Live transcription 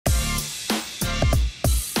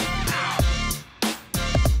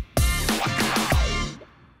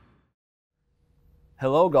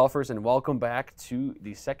Hello, golfers, and welcome back to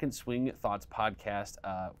the Second Swing Thoughts podcast.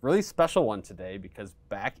 Really special one today because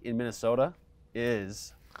back in Minnesota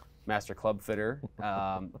is Master Club Fitter,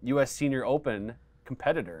 U.S. Senior Open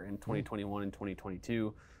competitor in 2021 and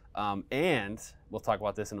 2022. And we'll talk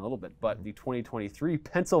about this in a little bit, but the 2023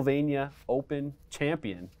 Pennsylvania Open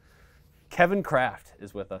champion, Kevin Kraft,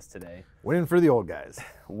 is with us today. Winning for the old guys.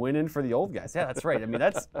 Winning for the old guys. Yeah, that's right. I mean,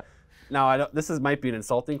 that's... Now, might be an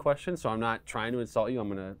insulting question, so I'm not trying to insult you. I'm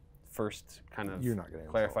going to first kind of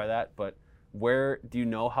clarify that. But where do you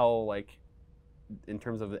know how, like, in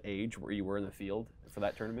terms of the age, where you were in the field for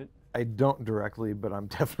that tournament? I don't directly, but I'm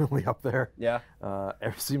definitely up there. Yeah.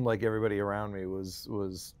 It seemed like everybody around me was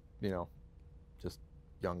just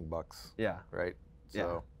young bucks. Yeah. Right.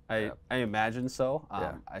 So yeah. I imagine so.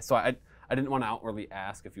 I didn't want to outwardly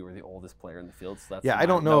ask if you were the oldest player in the field. So that's I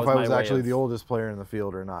don't know if I was actually the oldest player in the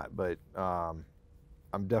field or not, but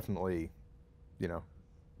I'm definitely,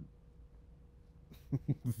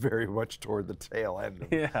 very much toward the tail end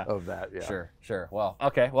of that. Yeah. Sure. Well,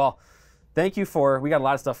 okay. Well, thank you we got a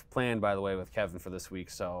lot of stuff planned, by the way, with Kevin for this week.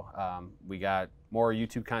 So we got more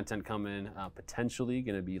YouTube content coming, potentially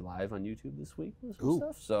going to be live on YouTube this week with some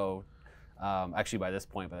stuff. So actually by this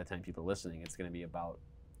point, by the time people are listening, it's going to be about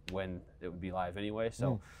when it would be live anyway.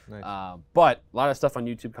 So, nice. But a lot of stuff on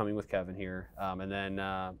YouTube coming with Kevin here. And then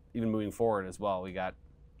even moving forward as well, we got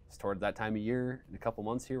toward that time of year in a couple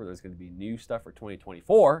months here where there's going to be new stuff for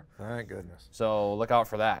 2024. Thank goodness. So look out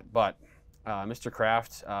for that. But Mr.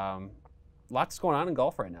 Kraft, lots going on in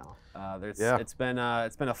golf right now. It's been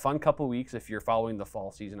a fun couple weeks if you're following the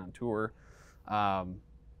fall season on tour. I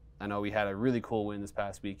know we had a really cool win this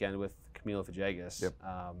past weekend with Camilo Villegas. Yep.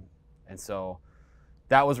 And so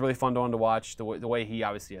that was really fun to watch, the way he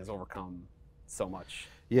obviously has overcome so much.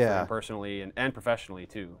 Yeah. Personally and professionally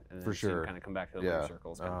too. And for sure. Kind of come back to the winning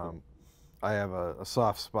circles. Cool. I have a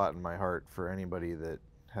soft spot in my heart for anybody that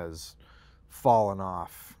has fallen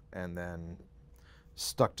off and then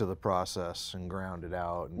stuck to the process and ground it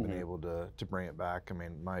out and been able to bring it back. I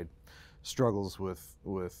mean, my struggles with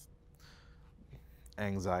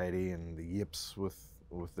anxiety and the yips with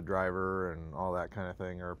the driver and all that kind of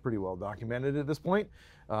thing are pretty well documented at this point.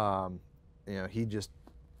 He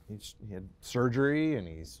had surgery and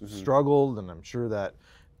he's struggled, and I'm sure that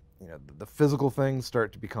the physical things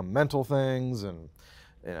start to become mental things, and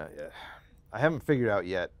I haven't figured out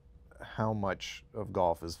yet how much of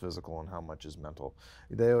golf is physical and how much is mental.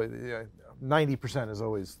 90% is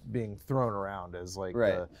always being thrown around as like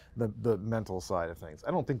the mental side of things.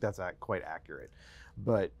 I don't think that's quite accurate,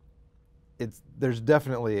 but there's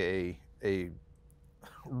definitely a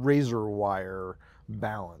razor wire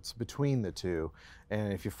balance between the two,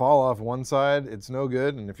 and if you fall off one side, it's no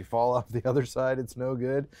good, and if you fall off the other side, it's no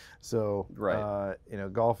good. So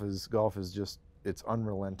golf is just, it's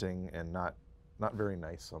unrelenting and not very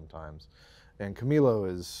nice sometimes. And Camilo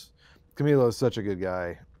is such a good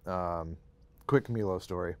guy. Quick Camilo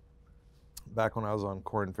story. Back when I was on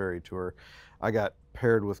Corn Ferry Tour, I got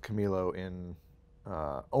paired with Camilo in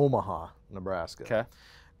Omaha, Nebraska. Okay.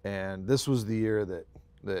 And this was the year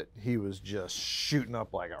that he was just shooting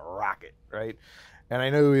up like a rocket, right? And I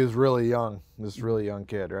knew he was really young, this really young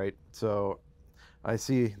kid, right? So I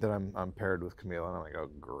see that I'm paired with Camilo, and I'm like, oh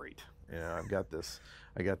great, I got this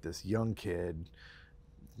young kid,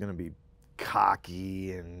 gonna be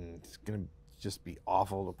cocky and it's gonna just be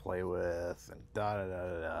awful to play with, and da da da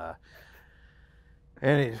da da.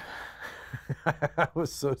 And I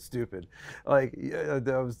was so stupid. Like,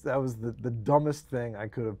 that was the dumbest thing I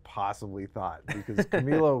could have possibly thought, because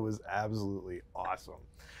Camilo was absolutely awesome.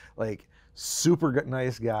 Like, super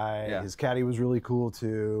nice guy. Yeah. His caddy was really cool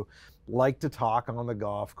too. Liked to talk on the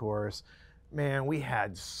golf course. Man, we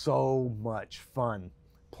had so much fun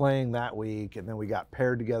playing that week, and then we got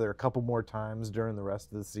paired together a couple more times during the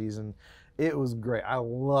rest of the season. It was great. I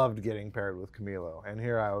loved getting paired with Camilo, and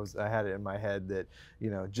here I had it in my head that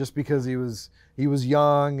just because he was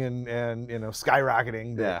young and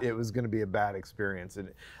skyrocketing, that it was going to be a bad experience, and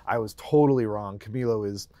I was totally wrong. Camilo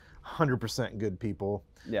is 100% good people.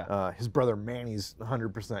 Yeah. His brother Manny's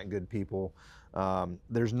 100% good people.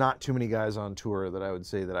 There's not too many guys on tour that I would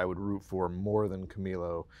say that I would root for more than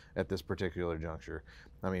Camilo at this particular juncture.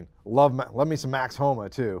 I mean, love me some Max Homa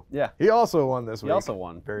too. Yeah. He also won this week. He also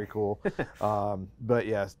won. Very cool. But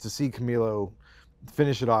yeah, to see Camilo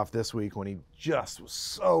finish it off this week when he just was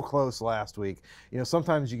so close last week.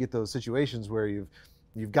 Sometimes you get those situations where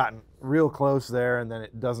you've gotten real close there, and then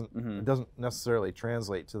it doesn't necessarily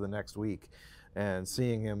translate to the next week. And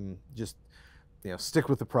seeing him just stick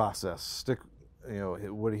with the process,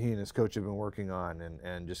 what he and his coach have been working on,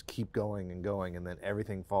 and just keep going and going, and then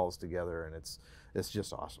everything falls together, and it's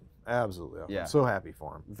just awesome. Absolutely awesome. Yeah. I'm so happy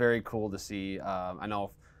for him. Very cool to see. I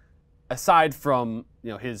know, aside from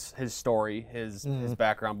his story, his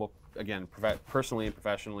background, both again personally and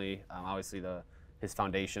professionally, obviously his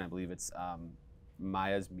foundation, I believe it's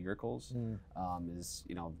Maya's Miracles, is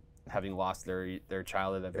having lost their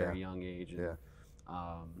child at a very young age, and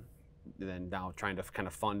then now trying to kind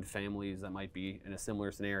of fund families that might be in a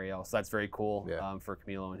similar scenario. So that's very cool for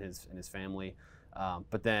Camilo and his family.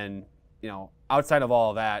 But then outside of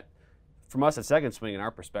all of that, from us at Second Swing, in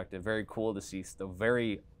our perspective, very cool to see the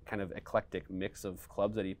very kind of eclectic mix of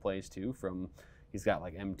clubs that he plays too. He's got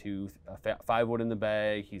like M2 5 wood in the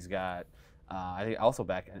bag. He's got I think also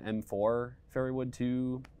back an M4 fairway wood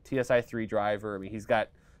 2 TSI 3 driver. I mean, he's got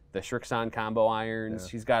the Shrixon combo irons.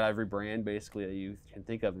 He's got every brand basically that you can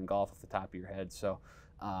think of in golf off the top of your head. So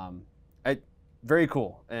very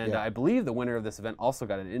cool. And I believe the winner of this event also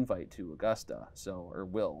got an invite to Augusta, or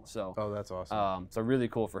will. So oh, that's awesome. So really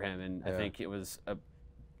cool for him. And I think it was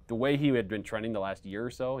the way he had been trending the last year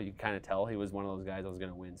or so, you can kind of tell he was one of those guys that was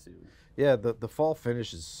going to win soon. Yeah, the fall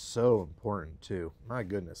finish is so important too. My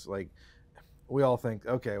goodness, like we all think,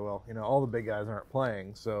 okay, well, all the big guys aren't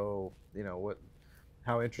playing, so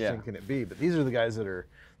how interesting can it be? But these are the guys that are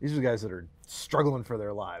struggling for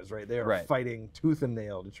their lives, right? They are fighting tooth and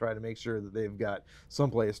nail to try to make sure that they've got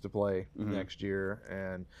someplace to play next year.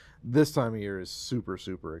 And this time of year is super,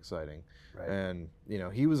 super exciting. Right. And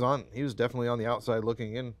he was definitely on the outside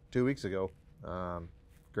looking in 2 weeks ago.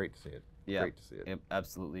 Great to see it. Yeah, great to see it. Yep,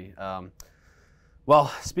 absolutely. Well,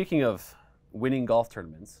 speaking of winning golf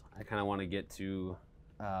tournaments, I kind of want to get to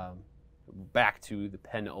back to the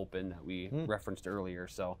Penn Open that we referenced earlier.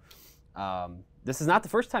 So this is not the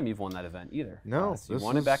first time you've won that event either. No. So you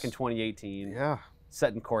won it back in 2018. Yeah.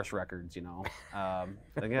 Setting course records, I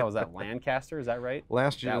think that was at Lancaster, is that right?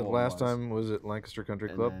 Last time was at Lancaster Country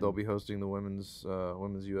Club. They'll be hosting the women's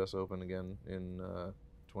U.S. Open again in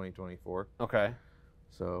 2024. Okay.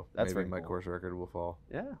 So that's maybe my course record will fall.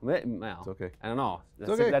 Yeah, well, it's okay. I don't know.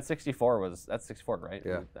 That 64, right?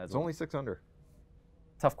 Yeah, it's only 6 under.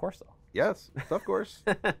 Tough course though. Yes, tough course.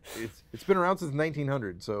 It's been around since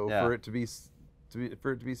 1900, so for it to be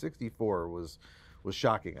 64 was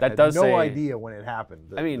shocking. I had no idea when it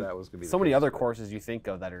happened. That was going to be so many other courses you think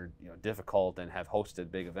of that are difficult and have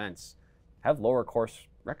hosted big events have lower course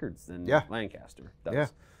records than Lancaster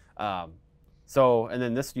does. Yeah. So and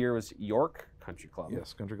then this year was York Country Club.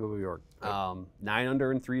 Yes, Country Club of York. 9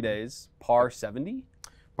 under in 3 days, par 70.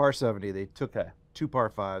 Par 70. They took 2 par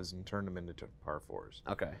 5s and turned them into par 4s.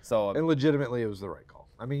 Okay, so and legitimately it was the right call.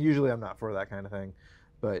 I mean, usually I'm not for that kind of thing,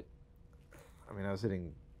 but I mean I was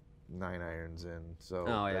hitting 9 irons in, so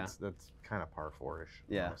that's kind of par 4-ish.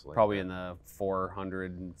 Yeah, honestly. Probably in the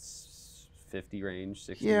 450 range,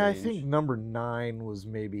 60 Yeah, range. I think number 9 was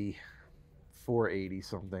maybe 480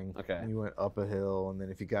 something. Okay. And you went up a hill, and then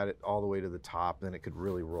if you got it all the way to the top, then it could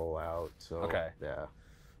really roll out. So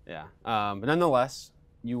yeah. But nonetheless,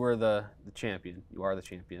 you were the champion. You are the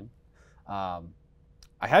champion. I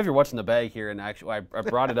have your what's in the bag here, and actually I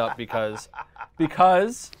brought it up because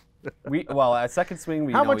at Second Swing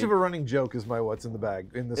How much of a running joke is my what's in the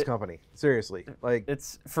bag in this company? Seriously, like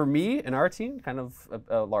it's for me and our team kind of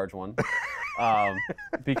a large one,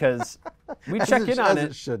 because we check in on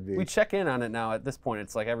it. Should be. We check in on it now. At this point,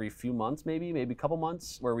 it's like every few months, maybe a couple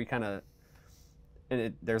months, where we kind of.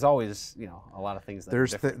 And there's always a lot of things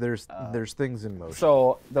that there's things in motion.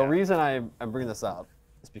 So the reason I'm bringing this up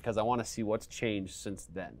is because I want to see what's changed since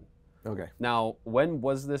then. Okay. Now, when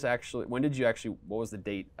was this actually? When did you actually? What was the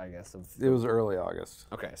date? I guess it was early August.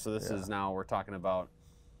 Okay, so this is now we're talking about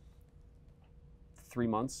 3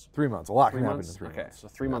 months. 3 months. A lot can happen in 3 months. Okay, so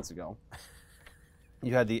 3 months ago,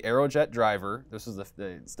 you had the Aerojet driver. This is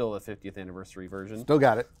still the 50th anniversary version. Still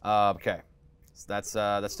got it. Okay, so that's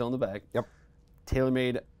still in the bag. Yep.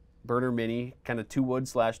 TaylorMade Burner Mini, kind of 2-wood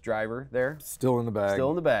 / driver there. Still in the bag. Still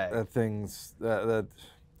in the bag. That thing's that.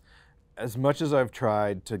 As much as I've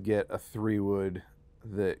tried to get a 3-wood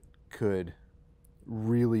that could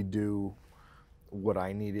really do what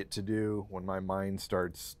I need it to do when my mind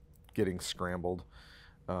starts getting scrambled,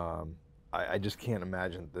 I just can't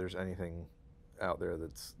imagine there's anything out there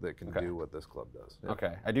that can do what this club does. Yeah.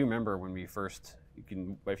 Okay, I do remember when we first. If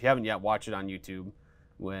you haven't yet, watch it on YouTube.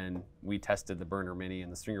 When we tested the Burner Mini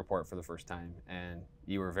and the string report for the first time, and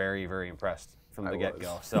you were very, very impressed from the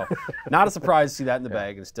get-go. So not a surprise to see that in the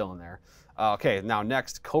bag and still in there. Okay, now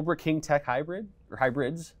next, Cobra King Tech Hybrid, or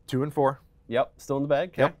Hybrids. 2 and 4. Yep, still in the bag.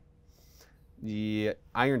 Okay. Yep. The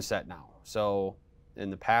iron set now. So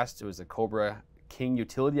in the past, it was a Cobra King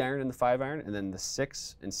Utility Iron and the 5-iron, and then the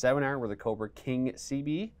 6 and 7-iron were the Cobra King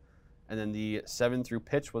CB, and then the 7 through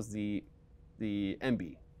pitch was the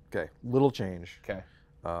MB. Okay, little change. Okay.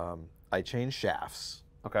 I changed shafts.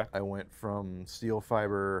 Okay. I went from steel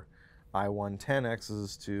fiber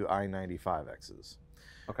I-110Xs to I-95Xs.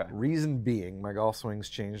 Okay. Reason being, my golf swings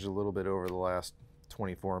changed a little bit over the last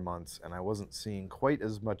 24 months, and I wasn't seeing quite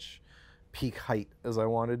as much peak height as I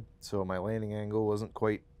wanted, so my landing angle wasn't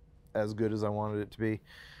quite as good as I wanted it to be.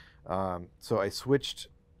 So I switched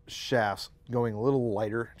shafts, going a little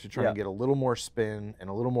lighter to try and get a little more spin and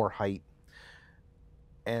a little more height.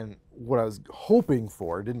 And what I was hoping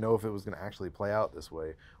for, didn't know if it was going to actually play out this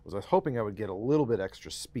way, was I was hoping I would get a little bit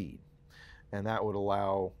extra speed, and that would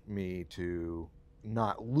allow me to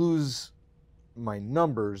not lose my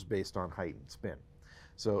numbers based on height and spin.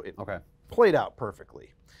 So it played out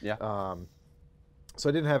perfectly. Yeah. So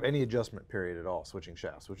I didn't have any adjustment period at all switching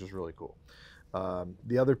shafts, which is really cool.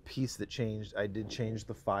 The other piece that changed, I did change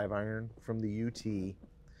the 5-iron from the UT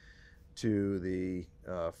to the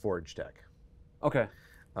Forge Tech. Okay.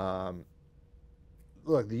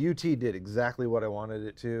 Look, the UT did exactly what I wanted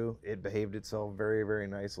it to. It behaved itself very, very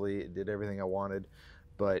nicely. It did everything I wanted,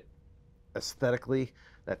 but aesthetically,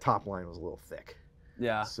 that top line was a little thick.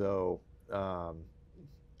 Yeah. So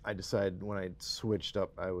I decided when I switched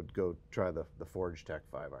up, I would go try the Forge Tech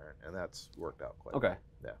 5-iron, and that's worked out quite well.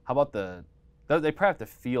 Yeah. How about they probably have to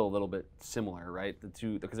feel a little bit similar, right? The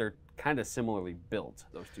two, because they're kind of similarly built,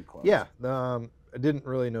 those two clubs. Yeah. I didn't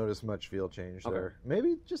really notice much feel change there.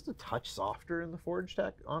 Maybe just a touch softer in the Forge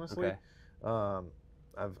Tech, honestly.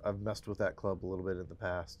 I've messed with that club a little bit in the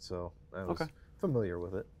past, so I was familiar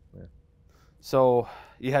with it. Yeah. So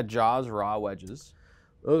you had Jaws raw wedges.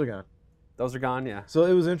 Those are gone. Those are gone, yeah. So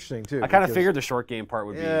it was interesting too. I kind of figured the short game part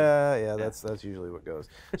would be. Yeah, that's usually what goes.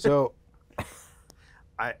 So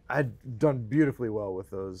I'd done beautifully well with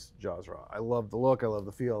those Jaws raw. I love the look, I love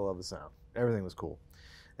the feel, I love the sound. Everything was cool.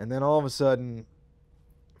 And then all of a sudden,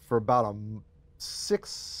 for about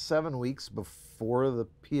 6-7 weeks before the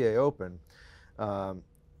PA Open,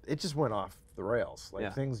 it just went off the rails.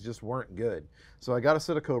 Like things just weren't good. So I got a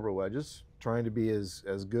set of Cobra wedges, trying to be as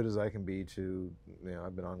good as I can be to,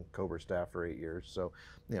 I've been on Cobra staff for 8 years. So,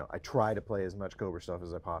 I try to play as much Cobra stuff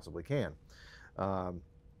as I possibly can.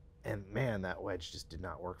 And man, that wedge just did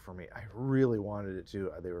not work for me. I really wanted it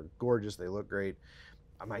to. They were gorgeous. They look great.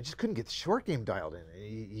 I just couldn't get the short game dialed in.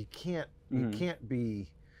 You can't be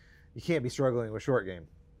struggling with short game.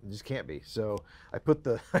 You just can't be. So I put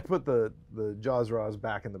the Jaws raws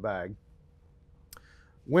back in the bag,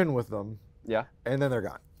 win with them. Yeah. And then they're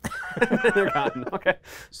gone. They're gone. Okay.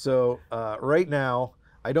 So right now,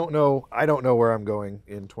 I don't know where I'm going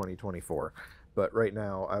in 2024, but right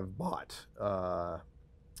now I've bought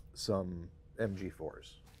some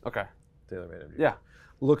MG4s. Okay. TaylorMade MG4s. Yeah.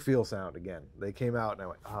 Look, feel, sound again. They came out and I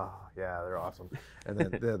went, yeah, they're awesome. And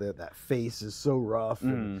then that face is so rough.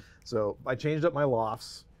 And so I changed up my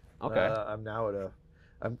lofts. Okay. I'm now at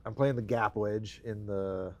I'm playing the gap wedge in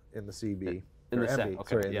the CB. In the MB, set.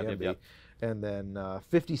 Okay. Sorry, in the MB. Yep. And then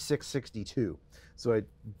 5662. So I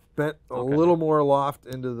bent a little more loft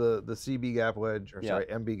into the CB gap wedge, or sorry,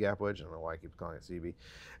 MB gap wedge. I don't know why I keep calling it CB.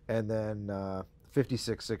 And then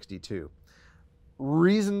 5662.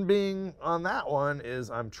 Reason being on that one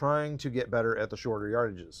is I'm trying to get better at the shorter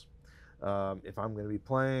yardages. If I'm going to be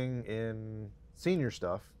playing in senior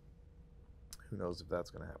stuff, who knows if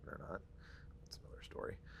that's going to happen or not. That's another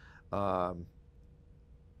story.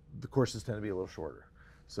 The courses tend to be a little shorter.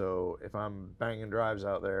 So if I'm banging drives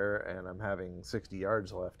out there and I'm having 60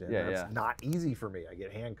 yards left in, that's not easy for me. I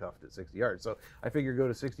get handcuffed at 60 yards. So I figure go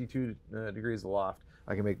to 62 degrees of loft,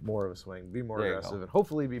 I can make more of a swing, be more aggressive, and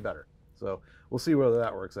hopefully be better. So we'll see whether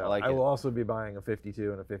that works out. I will also be buying a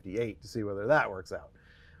 52 and a 58 to see whether that works out.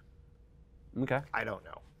 Okay. I don't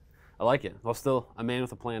know. I like it. Well, still a man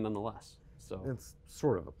with a plan nonetheless. So it's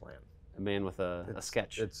sort of a plan. A man with a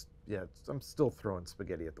sketch. I'm still throwing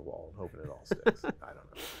spaghetti at the wall and hoping it all sticks. I don't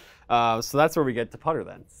know. So that's where we get to putter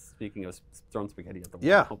then. Speaking of throwing spaghetti at the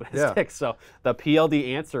wall, hoping it sticks. So the PLD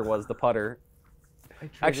answer was the putter.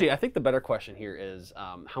 Actually, I think the better question here is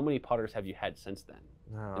how many putters have you had since then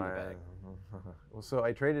in the bag? Well, so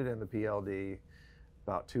I traded in the PLD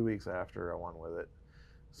about 2 weeks after I won with it.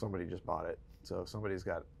 Somebody just bought it, so somebody's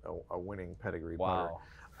got a winning pedigree putter.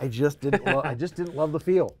 I just didn't. I just didn't love the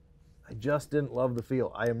feel.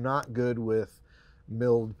 I am not good with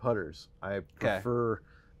milled putters. I prefer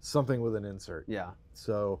something with an insert. Yeah.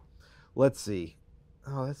 So, let's see.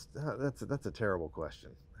 Oh, that's a terrible question.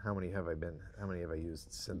 How many have I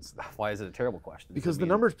used since then? Why is it a terrible question? Because the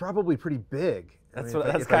number's probably pretty big. That's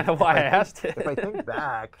kind of why I asked it. If I think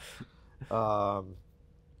back, Oh,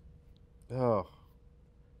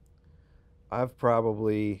 I've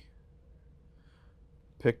probably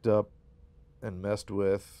picked up and messed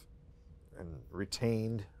with and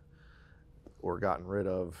retained or gotten rid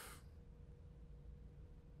of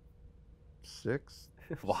 6,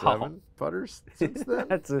 Wow. 7 putters since then.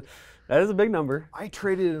 That is a big number. I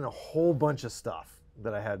traded in a whole bunch of stuff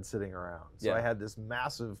that I had sitting around. So Yeah. I had this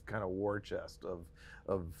massive kind of war chest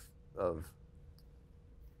of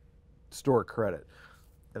store credit,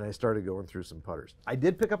 and I started going through some putters. I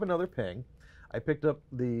did pick up another ping. I picked up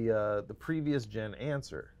the previous gen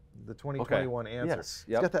Answer, the 2021 Answer. Yes.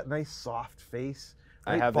 Yep. It's got that nice soft face.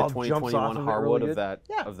 I have the Ball jumps off 2021 of it hardwood really of that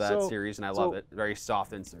Yeah, series, and I love it. Very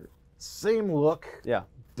soft insert. Same look. Yeah.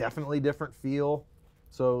 Definitely different feel.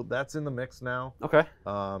 So that's in the mix now. Okay.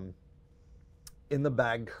 In the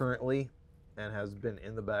bag currently, and has been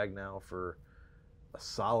in the bag now for a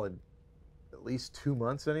solid at least 2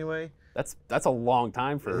 months anyway. That's a long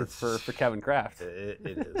time for Kevin Kraft. It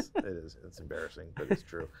is. It is. It's embarrassing, but it's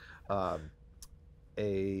true.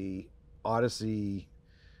 A Odyssey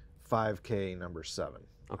 5K number 7.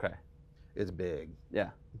 Okay. It's big. Yeah.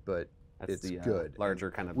 But That's it's the good.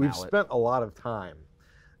 larger kind of We've mallet. spent a lot of time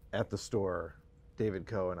at the store, David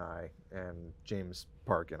Coe and I, and James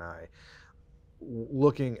Park and I,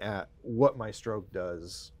 looking at what my stroke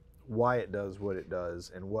does, why it does what it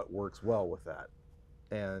does, and what works well with that.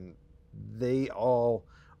 And they all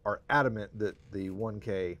are adamant that the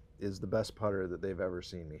 1K is the best putter that they've ever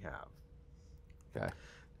seen me have. Okay.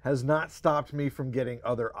 Has not stopped me from getting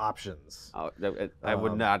other options. Oh, I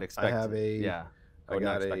would not expect. I have a. Yeah. I would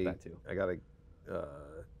not expect that too. I got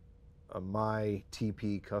a My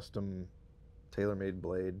TP custom TaylorMade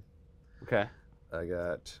blade. Okay. I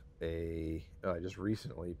got I just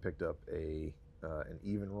recently picked up an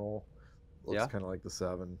even roll. Looks kind of like the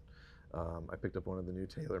 7. I picked up one of the new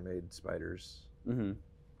TaylorMade Spiders. Mm-hmm.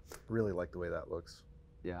 Really like the way that looks.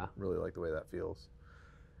 Yeah. Really like the way that feels.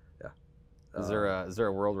 Yeah. Is there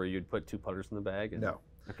a world where you'd put 2 putters in the bag? No.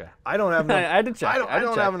 Okay. I don't have enough. I had to check. I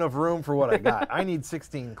don't have enough room for what I got. I need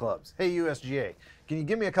 16 clubs. Hey USGA, can you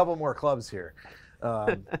give me a couple more clubs here?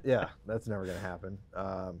 Yeah, that's never going to happen.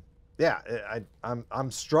 Yeah,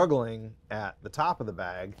 I'm struggling at the top of the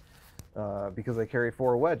bag because I carry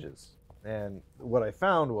 4 wedges. And what I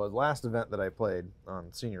found was last event that I played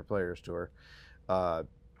on Senior Players Tour, par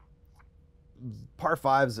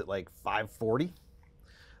 5s at like 540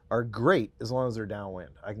 are great as long as they're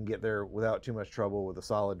downwind. I can get there without too much trouble with a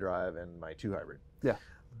solid drive and my 2 hybrid. Yeah.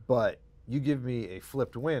 But you give me a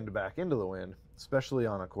flipped wind back into the wind, especially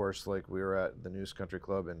on a course like we were at the News Country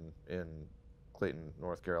Club in Clayton,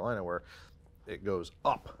 North Carolina, where it goes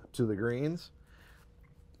up to the greens.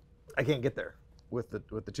 I can't get there with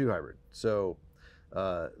the 2 hybrid. So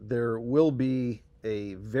there will be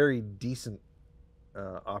a very decent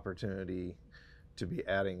opportunity to be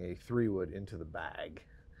adding a 3-wood into the bag.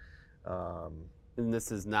 And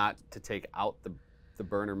this is not to take out the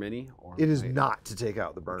burner mini, or it is not to take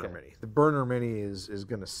out the burner mini. The burner mini is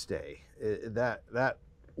going to stay.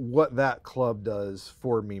 What that club does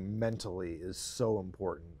for me mentally is so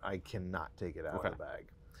important. I cannot take it out of the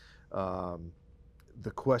bag.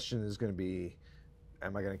 The question is going to be,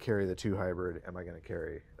 am I going to carry the 2 hybrid? Am I going to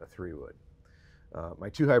carry a 3-wood? My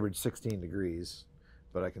 2 hybrid's 16 degrees,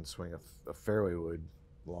 but I can swing a fairway wood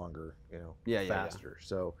longer, faster. Yeah.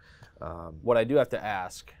 So what I do have to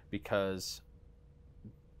ask, because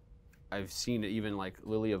I've seen it, even like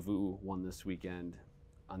Lilia Vu won this weekend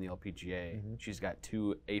on the LPGA. Mm-hmm. She's got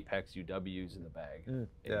 2 Apex UWs in the bag.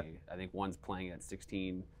 Yeah. I think one's playing at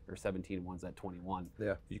 16 or 17, one's at 21. Yeah.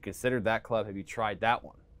 Have you considered that club? Have you tried that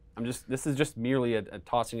one? This is just merely a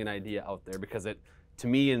tossing an idea out there, because it, to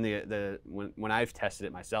me, in when I've tested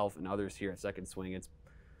it myself and others here at Second Swing, it's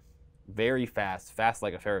very fast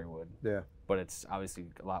like a fairway wood. Yeah. But it's obviously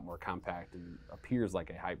a lot more compact and appears like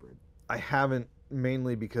a hybrid. I haven't,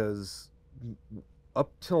 mainly because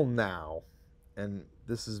up till now, and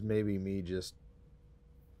this is maybe me just,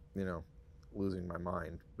 losing my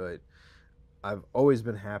mind, but I've always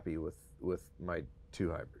been happy with my 2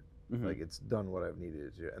 hybrid. Mm-hmm. Like, it's done what I've needed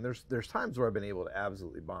it to. And there's times where I've been able to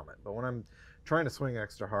absolutely bomb it. But when I'm trying to swing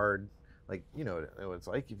extra hard, like, it's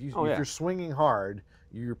like if you're swinging hard,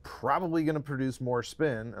 you're probably going to produce more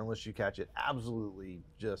spin unless you catch it absolutely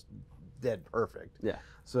just dead perfect. Yeah.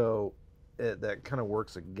 So that kind of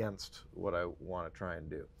works against what I want to try and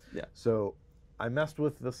do. Yeah. So I messed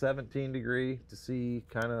with the 17 degree to see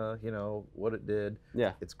kind of, what it did.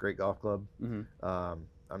 Yeah. It's a great golf club. Mm-hmm.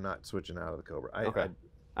 I'm not switching out of the Cobra.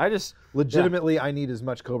 I just legitimately, I need as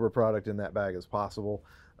much Cobra product in that bag as possible.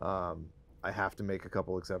 I have to make a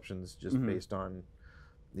couple exceptions just based on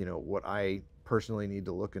what I personally need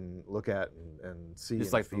to look at and see. Just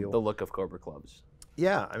and like feel. the look of Cobra clubs.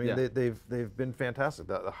 Yeah, I mean Yeah. they've been fantastic.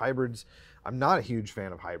 The hybrids, I'm not a huge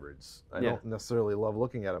fan of hybrids. I don't necessarily love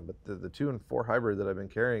looking at them, but the 2 and 4 hybrid that I've been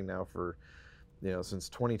carrying now for, since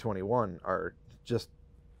 2021 are just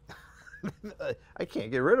I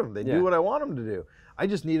can't get rid of them. They do what I want them to do. I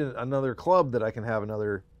just need another club that I can have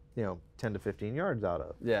another 10 to 15 yards out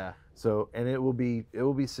of. Yeah. So, and it will be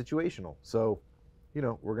situational. So,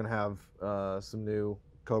 we're gonna have some new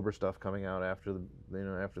Cobra stuff coming out after the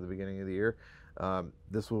beginning of the year.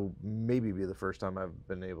 This will maybe be the first time I've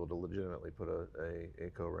been able to legitimately put a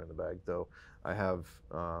Cobra in the bag, though I have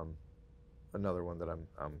another one that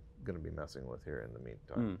I'm going to be messing with here in the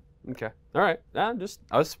meantime. Okay. All right. I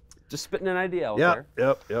was just spitting an idea out there.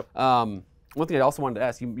 Yep. One thing I also wanted to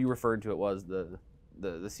ask you referred to it was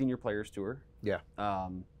the Senior Players Tour. Yeah.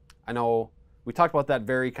 I know we talked about that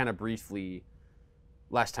very kind of briefly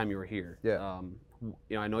last time you were here. Yeah.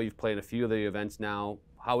 I know you've played a few of the events now.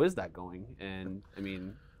 How is that going? And I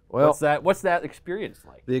mean, well, what's that experience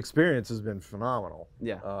like? The experience has been phenomenal.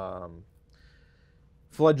 Yeah.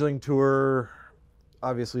 Fledgling tour,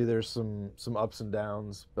 obviously there's some ups and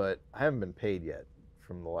downs, but I haven't been paid yet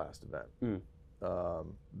from the last event.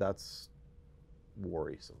 That's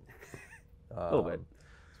worrisome. A little bit.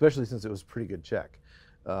 Especially since it was a pretty good check.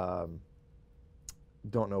 Don't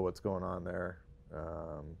know what's going on there.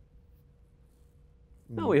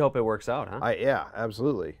 No, we hope it works out, huh? Yeah,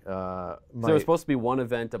 absolutely. So it's supposed to be one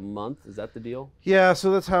event a month. Is that the deal? Yeah,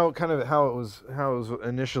 so that's how it was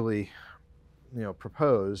initially,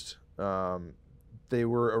 proposed. They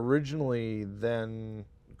were originally then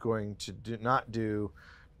going to not do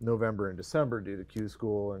November and December due to Q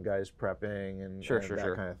school and guys prepping and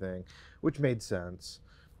that kind of thing, which made sense.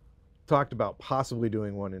 Talked about possibly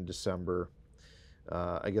doing one in December.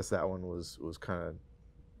 I guess that one was kind of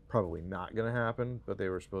probably not going to happen, but they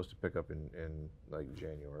were supposed to pick up in like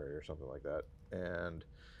January or something like that. And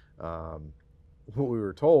what we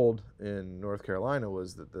were told in North Carolina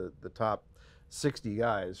was that the top 60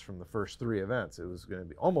 guys from the first 3 events, it was going to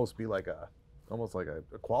be almost like a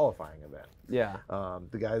qualifying event. Yeah.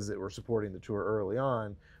 The guys that were supporting the tour early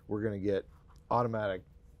on were going to get automatic.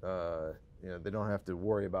 They don't have to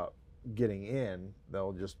worry about getting in.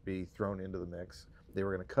 They'll just be thrown into the mix. They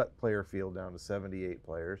were going to cut player field down to 78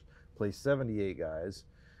 players, play 78 guys,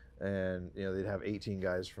 and they'd have 18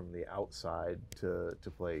 guys from the outside to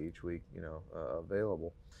play each week,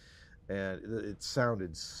 available. And it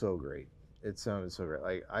sounded so great.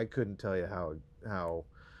 Like I couldn't tell you how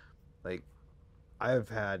like I've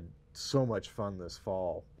had so much fun this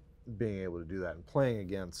fall being able to do that and playing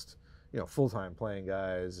against full-time playing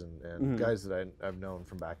guys and guys that I've known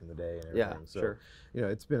from back in the day and everything. Yeah, so sure.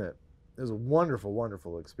 It was a wonderful,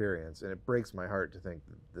 wonderful experience, and it breaks my heart to think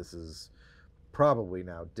that this is probably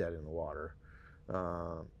now dead in the water.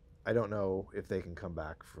 I don't know if they can come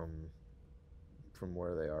back from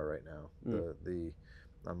where they are right now.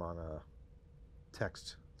 I'm on a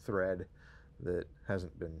text thread that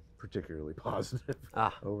hasn't been particularly positive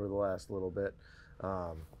over the last little bit.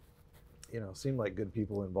 Seemed like good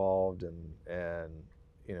people involved, and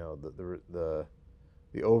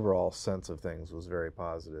the overall sense of things was very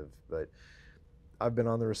positive. But I've been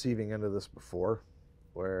on the receiving end of this before,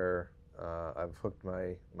 where I've hooked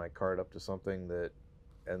my card up to something that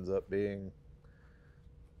ends up being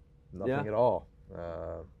nothing at all.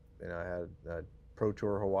 I had a Pro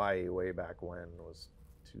Tour Hawaii way back when, it was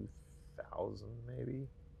 2000 maybe,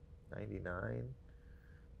 99,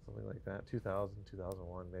 something like that, 2000,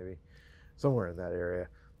 2001 maybe, somewhere in that area.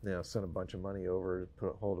 Sent a bunch of money over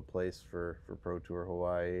to hold a place for Pro Tour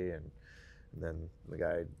Hawaii, and then the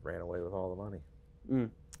guy ran away with all the money.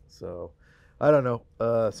 So I don't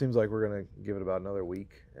know. Seems like we're gonna give it about another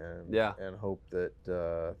week and hope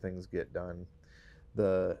that things get done.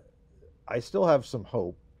 I still have some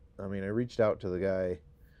hope. I mean, I reached out to the guy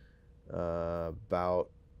about,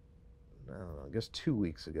 I don't know, I guess 2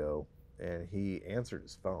 weeks ago, and he answered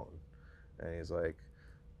his phone, and he's like,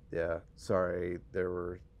 "Yeah, sorry, there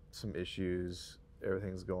were some issues.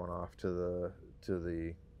 Everything's going off to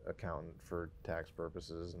the accountant for tax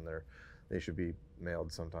purposes, and they should be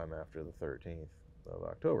mailed sometime after the 13th of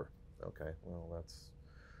October." Okay, well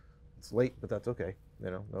it's late, but that's okay.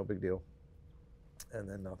 No big deal. And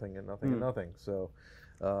then nothing and nothing and nothing. So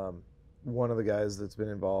one of the guys that's been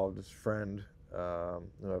involved is a friend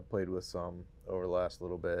who I've played with some over the last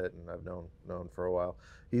little bit, and I've known for a while.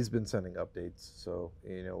 He's been sending updates, so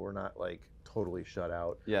we're not like totally shut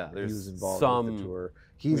out. Yeah, he was involved with the tour.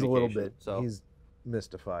 He's a little bit. He's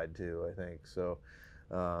mystified too, I think. So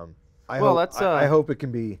I hope it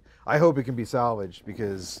can be. I hope it can be salvaged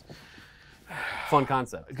because. Fun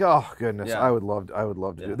concept. Oh goodness, Yeah. I would love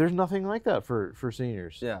to do it. There's nothing like that for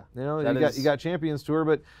seniors. Yeah. You know, you got Champions Tour,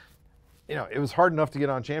 but you know, it was hard enough to get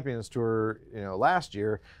on Champions Tour, you know, last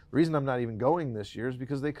year. The reason I'm not even going this year is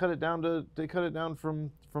because they cut it down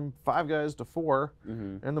from 5 guys to 4,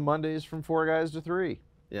 and the Mondays from 4 guys to 3.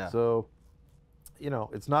 Yeah. So, you know,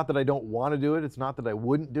 it's not that I don't want to do it. It's not that I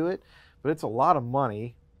wouldn't do it, but it's a lot of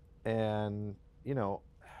money, and you know,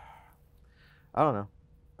 I don't know.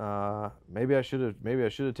 Maybe I should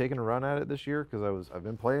have taken a run at it this year because I've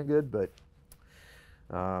been playing good, but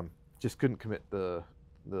just couldn't commit the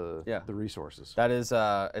resources. That is,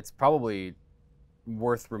 it's probably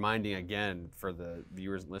worth reminding again for the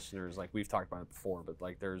viewers and listeners. Like we've talked about it before, but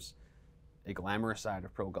like there's a glamorous side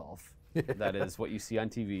of pro golf. That is what you see on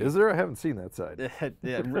TV. Is there? I haven't seen that side.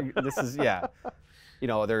 Yeah, this is You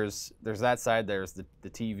know, there's that side. There's the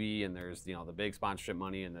TV, and there's the big sponsorship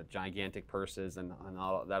money and the gigantic purses and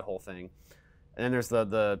all that whole thing. And then there's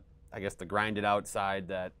the I guess the grinded out side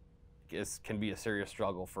that can be a serious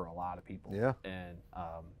struggle for a lot of people. Yeah. And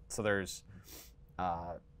so there's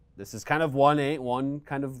this is kind of one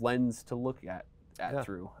kind of lens to look at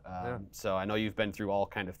through. So I know you've been through all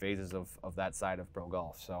kind of phases of that side of pro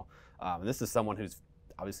golf. So and this is someone who's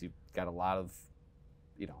obviously got a lot of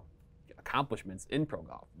accomplishments in pro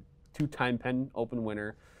golf. 2-time Penn Open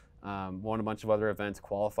winner, won a bunch of other events,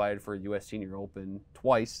 qualified for U.S. Senior Open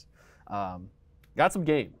twice. Got some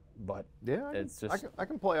game, but it's just I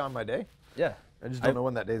can play on my day. Yeah, I just don't know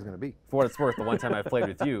when that day is going to be. For what it's worth, the one time I've played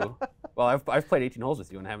with you, well, I've played 18 holes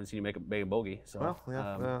with you and haven't seen you make a bogey. So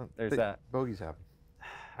there's that. Bogeys happen.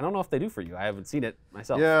 I don't know if they do for you. I haven't seen it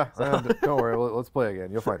myself. Yeah, don't worry. Let's play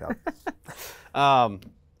again. You'll find out. All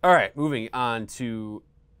right, moving on to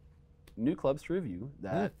new clubs to review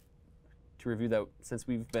that since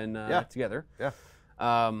we've been together. Yeah.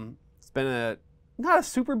 It's been not a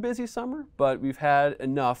super busy summer, but we've had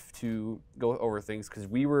enough to go over things because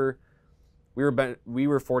we were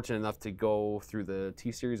fortunate enough to go through the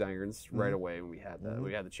T-Series irons right away when we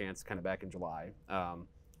had the chance kind of back in July.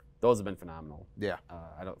 Those have been phenomenal. Yeah.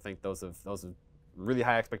 I don't think those have really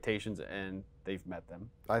high expectations, and they've met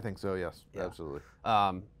them. I think so. Yes. Yeah. Absolutely.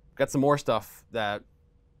 Got some more stuff that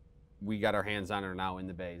we got our hands on are now in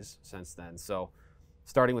the bays since then. So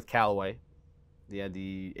starting with Callaway, they had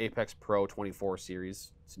the Apex Pro 24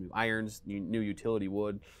 Series, some new irons, new utility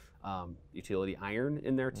wood, utility iron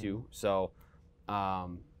in there too. So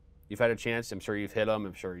you've had a chance. I'm sure you've hit them.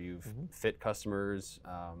 I'm sure you've fit customers.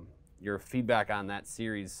 Your feedback on that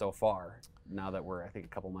series so far, now that we're I think a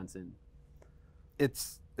couple months in.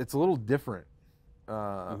 It's a little different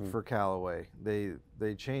for Callaway.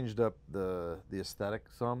 They changed up the aesthetic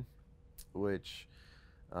some, which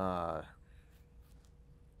I'm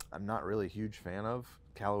not really a huge fan of.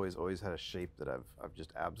 Callaway's always had a shape that I've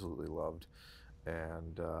just absolutely loved,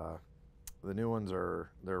 and the new ones they're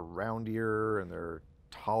roundier and they're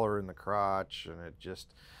taller in the crotch, and it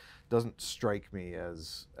just doesn't strike me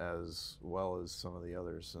as well as some of the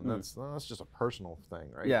others, and that's just a personal thing,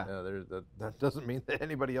 right? Yeah. That doesn't mean that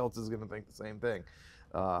anybody else is going to think the same thing.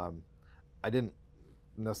 I didn't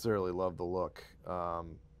necessarily love the look.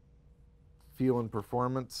 Feel and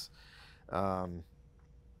performance. I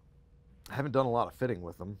haven't done a lot of fitting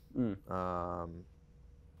with them.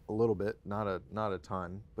 A little bit, not a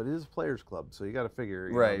ton, but it is a players club, so you got to figure.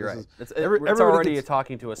 Right. It's already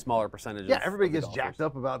talking to a smaller percentage. Yeah, everybody gets jacked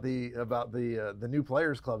up about the new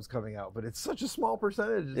players clubs coming out, but it's such a small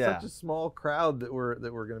percentage. It's such a small crowd that we're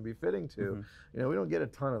going to be fitting to. You know, we don't get a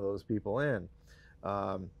ton of those people in.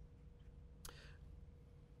 I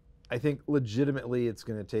think legitimately, it's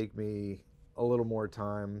going to take me a little more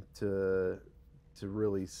time to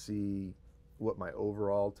really see what my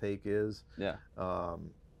overall take is. Yeah.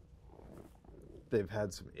 They've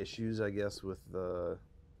had some issues, I guess, with the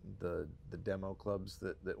demo clubs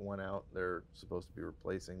that went out. They're supposed to be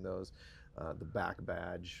replacing those. The back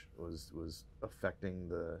badge was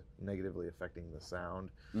negatively affecting the sound,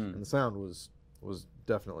 and the sound was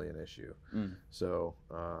definitely an issue. So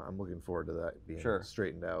I'm looking forward to that being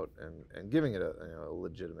straightened out and giving it a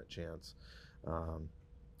legitimate chance,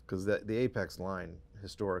 because the Apex line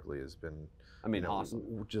historically has been,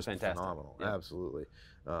 awesome, just fantastic. Phenomenal. Yeah. Absolutely.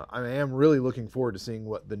 I am really looking forward to seeing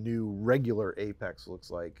what the new regular Apex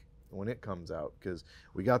looks like when it comes out, because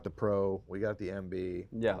we got the Pro, we got the MB,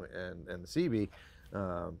 and the CB,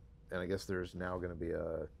 and I guess there's now going to be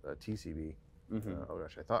a TCB. Oh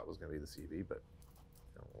gosh, I thought it was going to be the CB, but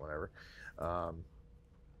whatever.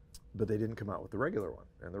 But they didn't come out with the regular one,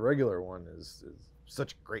 and the regular one is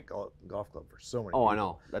such a great golf club for so many people. I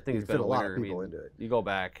know. That thing has been a lot of people into it. You go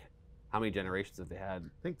back, how many generations have they had?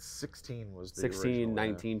 I think 16 was the 16, original,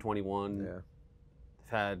 19, 21. Yeah. They've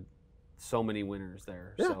had so many winners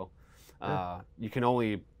there. Yeah. So you can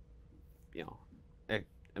only,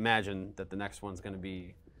 imagine that the next one's going to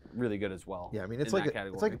be really good as well. Yeah, I mean, it's in like that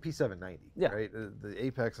it's like a P790, Yeah. right? The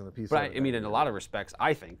Apex and the P790. But I mean, in a lot of respects,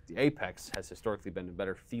 I think the Apex has historically been a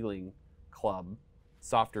better feeling club,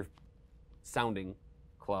 softer sounding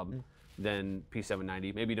club than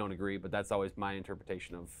P790. Maybe you don't agree, but that's always my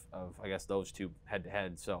interpretation of I guess those two head to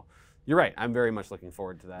head. So you're right. I'm very much looking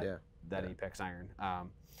forward to that Apex iron.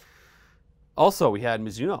 Also, we had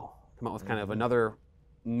Mizuno come out with kind of another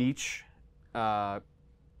niche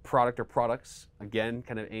product or products, again,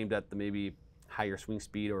 kind of aimed at the maybe higher swing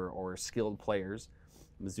speed or skilled players.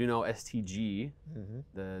 Mizuno ST-G,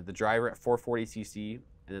 the driver at 440cc,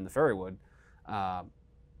 and then the fairway wood.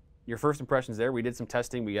 Your first impressions there? We did some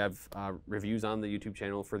testing. We have reviews on the YouTube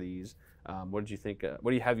channel for these. What did you think?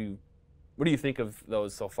 What do you think of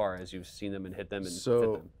those so far as you've seen them and hit them and fit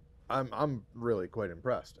them? I'm really quite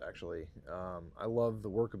impressed, actually. I love the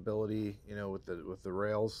workability, with the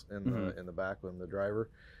rails in the back with the driver.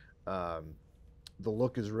 The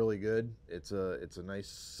look is really good. It's a nice,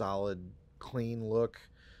 solid, clean look,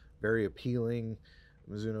 very appealing.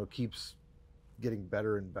 Mizuno keeps getting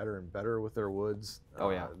better and better and better with their woods. Oh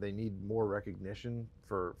yeah. They need more recognition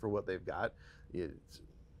for what they've got.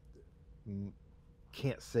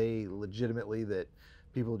 Can't say legitimately that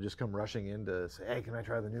people just come rushing in to say, hey, can I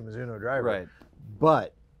try the new Mizuno driver? Right.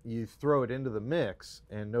 But you throw it into the mix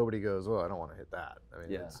and nobody goes, oh, I don't want to hit that. I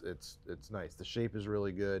mean, it's nice. The shape is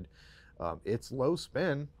really good. It's low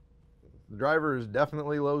spin. The driver is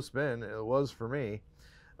definitely low spin. It was for me.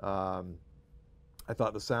 I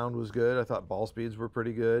thought the sound was good. I thought ball speeds were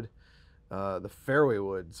pretty good. The fairway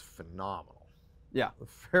wood's phenomenal. Yeah. The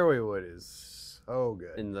fairway wood is so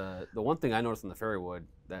good. And the one thing I noticed in the fairway wood,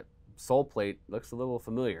 that sole plate looks a little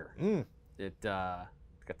familiar. It got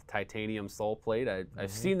the titanium sole plate.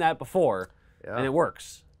 I've seen that before, and it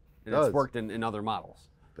works. And it's worked in other models.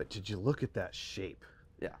 But did you look at that shape?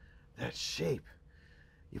 Yeah. That shape.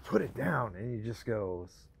 You put it down, and you just go,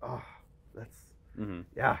 oh, that's,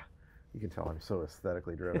 yeah. You can tell I'm so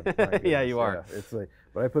aesthetically driven. Yeah, you are. Yeah, it's like,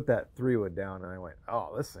 but I put that 3-wood down, and I went,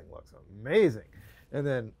 oh, this thing looks amazing. And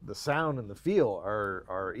then the sound and the feel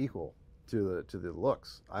are equal to the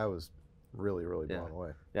looks. I was really blown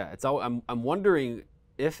away. Yeah, it's all. I'm wondering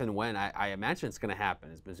if and when I imagine it's going to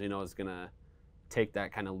happen. Is Mizuno is going to take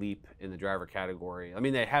that kind of leap in the driver category? I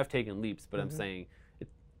mean, they have taken leaps, but I'm saying,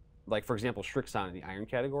 like for example, Srixon in the iron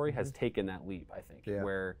category has taken that leap. I think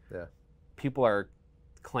where people are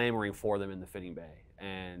clamoring for them in the fitting bay,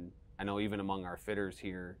 and I know even among our fitters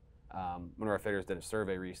here, one of our fitters did a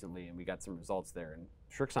survey recently, and we got some results there, and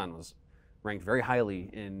Srixon was ranked very highly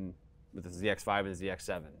with the ZX5 and the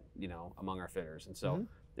ZX7, among our fitters. And so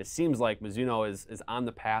it seems like Mizuno is on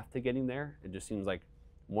the path to getting there. It just seems like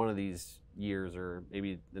one of these years, or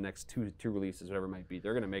maybe the next two releases, whatever it might be,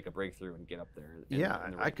 they're going to make a breakthrough and get up there.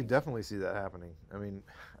 I could definitely see that happening. I mean,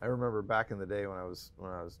 I remember back in the day when I was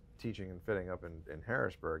teaching and fitting up in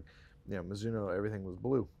Harrisburg, Mizuno, everything was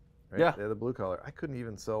blue. Right? Yeah, they had the blue color. I couldn't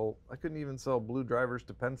even sell blue drivers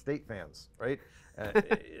to Penn State fans, right?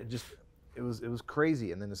 It was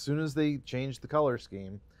crazy. And then as soon as they changed the color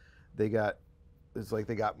scheme, they got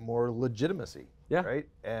more legitimacy, right?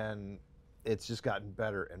 And it's just gotten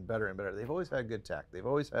better and better and better. They've always had good tech. They've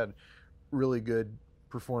always had really good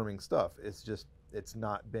performing stuff. It's just it's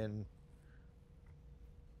not been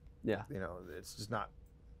it's not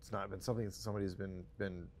been something that somebody's been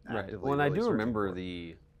actively. Well, and I do remember for.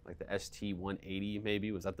 the ST-180,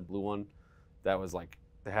 maybe was that the blue one? That was like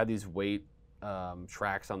they had these weight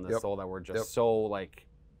tracks on the sole that were just so like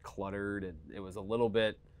cluttered, and it was a little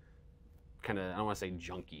bit kind of, I don't want to say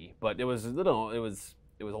junky, but it was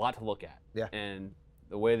a lot to look at. Yeah. And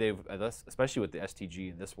the way they've, especially with the ST-G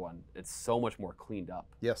in this one, it's so much more cleaned up.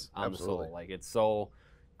 Yes, on absolutely. the sole. Like it's so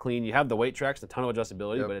clean. You have the weight tracks, a ton of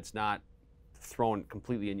adjustability, but it's not thrown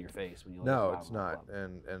completely in your face when you. No, it's not,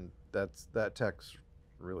 and that tech's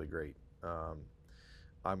really great.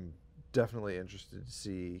 I'm definitely interested to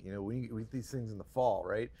see, we these things in the fall,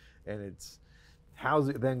 right? And it's how's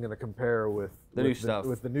it then going to compare with the new stuff?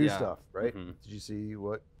 With the new stuff, right? Did you see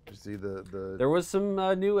the? There was some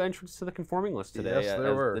new entrants to the conforming list today. Yes,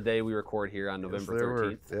 there were. The day we record here on November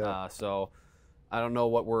 13th. Yeah. So I don't know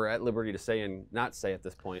what we're at liberty to say and not say at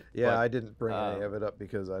this point. Yeah, but, I didn't bring any of it up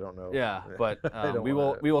because I don't know. Yeah, but we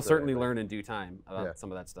will certainly learn in due time about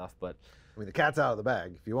some of that stuff. But I mean, the cat's out of the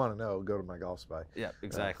bag. If you want to know, go to my Golf Spy. Yeah,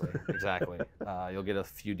 exactly, exactly. You'll get a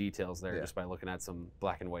few details there just by looking at some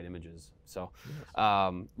black and white images. So,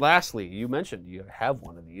 lastly, you mentioned you have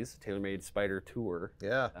one of these, TaylorMade Spider Tour.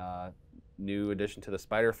 Yeah. New addition to the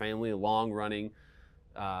Spider family, long-running,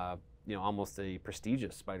 almost a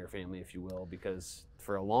prestigious Spider family, if you will, because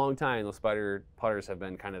for a long time, those Spider putters have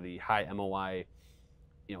been kind of the high MOI,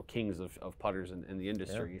 kings of putters in the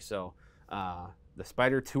industry. Yeah. So, the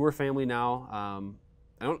Spider Tour family now,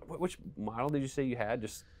 which model did you say you had?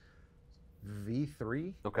 Just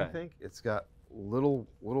V3, okay. I think. It's got little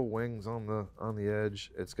wings on the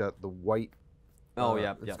edge. It's got the white.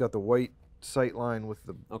 It's got the white sight line with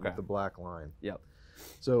the black line. Yep.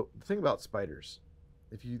 So the thing about spiders,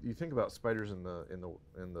 if you think about spiders in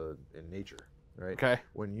nature, right? Okay.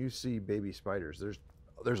 When you see baby spiders,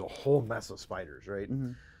 there's a whole mess of spiders, right?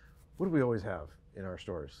 Mm-hmm. What do we always have in our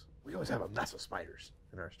stores? We always have a mess of spiders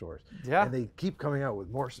in our stores. Yeah. And they keep coming out with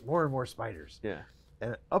more and more spiders. Yeah.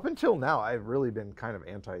 And up until now, I've really been kind of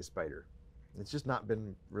anti-spider. It's just not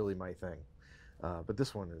been really my thing. But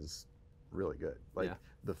this one is really good. Like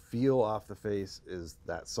the feel off the face is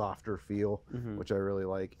that softer feel, which I really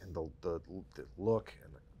like, and the look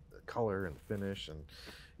and the color and the finish, and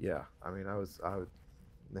I mean,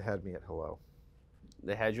 they had me at hello.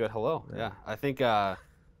 They had you at hello. Yeah. I think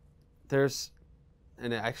there's,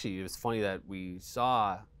 and actually it was funny that we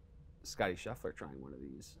saw Scotty Scheffler trying one of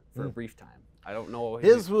these for a brief time. I don't know.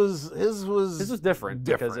 His was different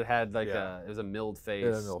because it had like it was a milled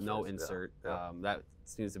face, no insert. Yeah. That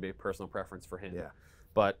seems to be a personal preference for him. Yeah.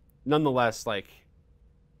 But nonetheless, like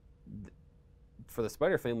for the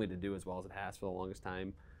Spider family to do as well as it has for the longest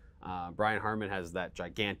time, Brian Harmon has that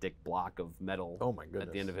gigantic block of metal. Oh my goodness.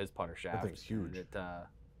 At the end of his putter shaft. That thing's huge.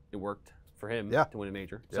 It worked for him to win a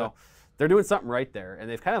major. Yeah. So they're doing something right there, and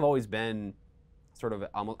they've kind of always been sort of, I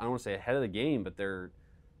don't want to say ahead of the game, but their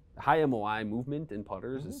high MOI movement in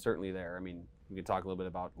putters is certainly there. I mean, we can talk a little bit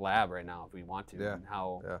about Lab right now if we want to, and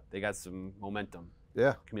how they got some momentum.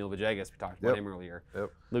 Yeah. Camilo Villegas, we talked about him earlier.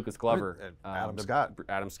 Yep. Lucas Glover. And Adam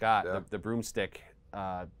Scott. Yeah. The broomstick,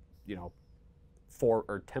 template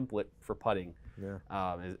for putting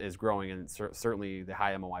is growing, and certainly the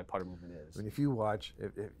high MOI putter movement is. I mean, if you watch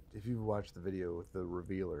the video with the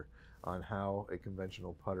revealer on how a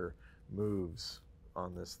conventional putter moves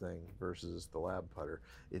on this thing versus the Lab putter,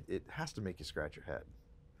 it has to make you scratch your head.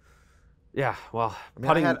 Yeah, well,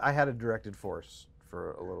 I mean, I had a directed force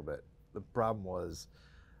for a little bit. The problem was,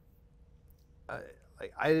 I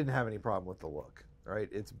didn't have any problem with the look. Right?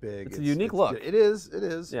 It's big. It's a unique look. It is.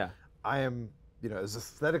 Yeah. I am, as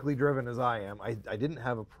aesthetically driven as I am, I didn't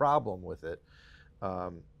have a problem with it.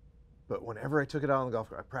 But whenever I took it out on the golf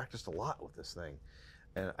course, I practiced a lot with this thing,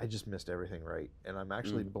 and I just missed everything right. And I'm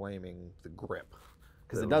actually blaming the grip.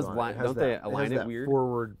 Because it does line, don't they align it weird?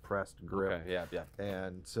 Forward pressed grip. Okay, yeah.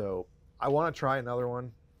 And so I want to try another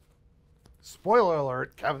one. Spoiler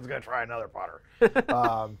alert, Kevin's going to try another putter.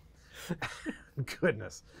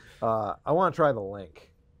 Goodness. I want to try the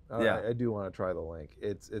Link. I do want to try the Link.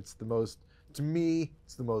 It's the most, to me,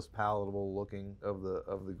 it's the most palatable looking of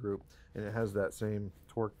the group, and it has that same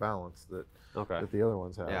torque balance that the other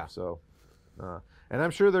ones have. Yeah. So, and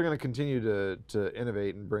I'm sure they're going to continue to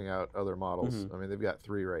innovate and bring out other models. I mean, they've got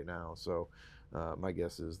 3 right now, so my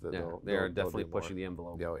guess is that they are definitely pushing the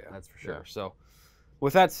envelope. Oh yeah, that's for sure. Yeah. So,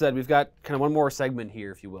 with that said, we've got kind of one more segment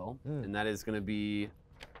here, if you will, and that is going to be.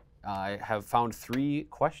 I have found 3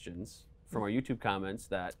 questions from our YouTube comments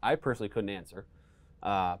that I personally couldn't answer,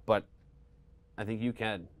 but I think you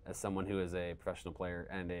can, as someone who is a professional player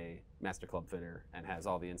and a master club fitter and has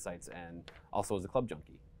all the insights and also is a club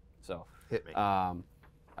junkie. So hit me.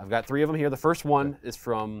 I've got 3 of them here. The first one is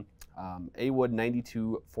from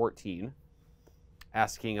Awood9214,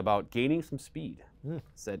 asking about gaining some speed.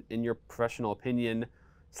 Said, in your professional opinion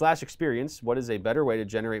 / experience, what is a better way to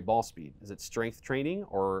generate ball speed? Is it strength training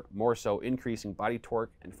or more so increasing body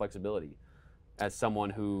torque and flexibility? As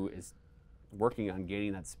someone who is working on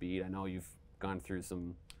gaining that speed, I know you've gone through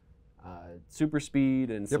some super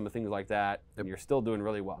speed and some of things like that, and you're still doing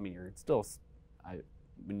really well. I mean, you're still,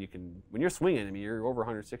 when you're swinging, I mean, you're over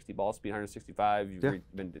 160 ball speed, 165. You've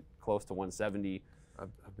been close to 170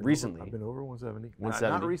 recently. I've been over 170.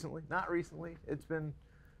 170. Not recently. It's been.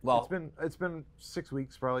 Well, it's been 6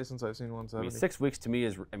 weeks probably since I've seen 170. I mean, 6 weeks to me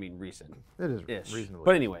is, recent. It is reasonably.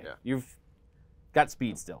 But anyway, you've got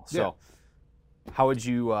speed still. So, how would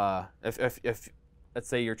you, if let's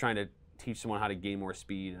say you're trying to teach someone how to gain more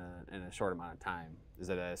speed in a short amount of time? Is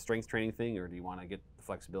it a strength training thing, or do you want to get the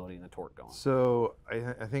flexibility and the torque going? So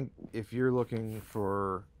I think if you're looking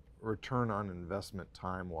for return on investment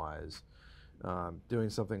time-wise, doing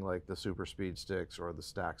something like the super speed sticks or the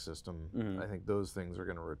stack system, I think those things are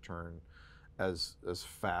going to return as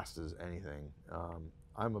fast as anything.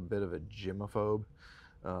 I'm a bit of a gymophobe.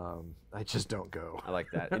 I just don't go. I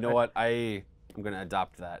like that. You know what? I'm going to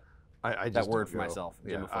adopt that. I that just word don't for go. myself.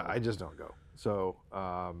 Yeah, I just don't go. So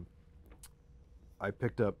I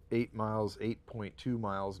picked up 8.2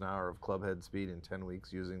 miles an hour of club head speed in 10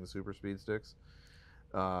 weeks using the super speed sticks.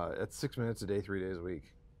 That's 6 minutes a day, 3 days a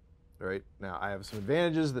week. Right now, I have some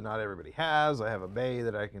advantages that not everybody has. I have a bay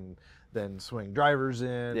that I can then swing drivers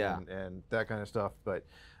in and that kind of stuff. But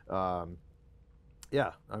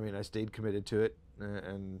yeah, I mean, I stayed committed to it,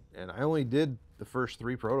 and I only did the first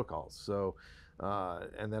 3 protocols. So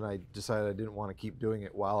and then I decided I didn't want to keep doing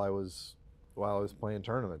it while I was playing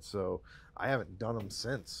tournaments. So I haven't done them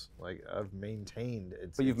since. Like, I've maintained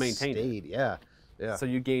it. But you've maintained it. Yeah. So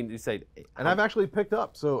you said, and I've actually picked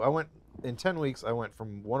up. So I went in 10 weeks. I went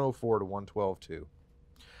from 104 to 112.2.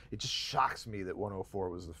 It just shocks me that 104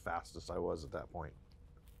 was the fastest I was at that point.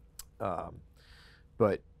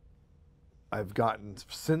 But I've gotten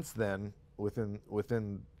since then, within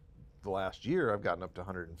the last year, I've gotten up to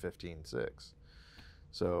 115.6.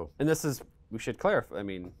 So, and this is, we should clarify, I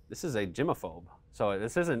mean, this is a gymophobe. So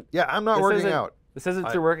this isn't. Yeah, I'm not working out. This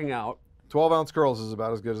isn't through working out. 12-ounce curls is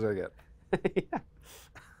about as good as I get.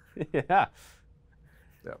 Yeah.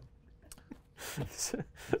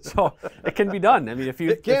 So it can be done. I mean,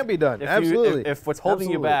 it can be done. Absolutely. If what's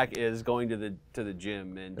holding you back is going to the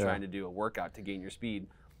gym and trying to do a workout to gain your speed,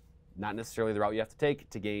 not necessarily the route you have to take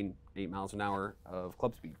to gain 8 miles an hour of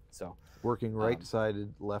club speed. So working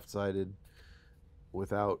right-sided, left-sided,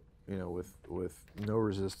 without with no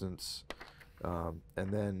resistance, and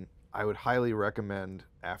then I would highly recommend,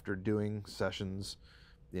 after doing sessions,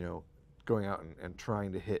 going out and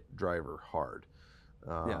trying to hit driver hard.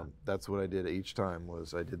 That's what I did each time.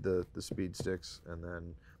 Was I did the speed sticks, and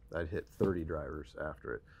then I'd hit 30 drivers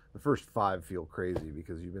after it. The first 5 feel crazy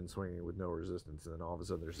because you've been swinging with no resistance, and then all of a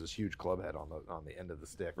sudden there's this huge club head on the end of the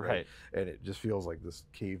stick, right? And it just feels like this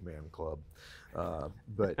caveman club.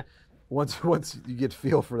 But once you get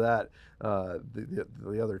feel for that,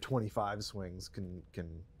 the other 25 swings can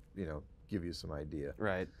give you some idea.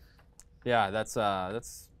 Right. Yeah, that's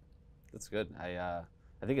good.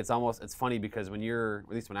 I think it's funny because at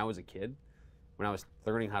least when I was a kid, when I was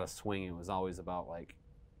learning how to swing, it was always about like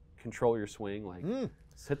control your swing, like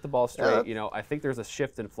just hit the ball straight. I think there's a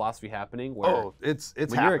shift in philosophy happening where it's when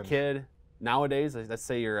happened. You're a kid nowadays, let's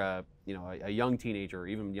say you're a young teenager or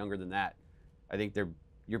even younger than that, I think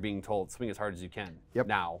you're being told swing as hard as you can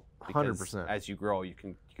now. 100%. As you grow, you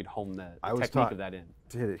can hone the I was technique of that in.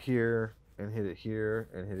 To hit it here and hit it here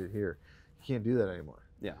and hit it here. You can't do that anymore.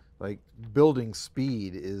 Yeah. Like building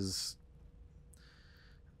speed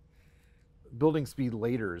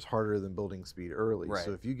later is harder than building speed early. Right.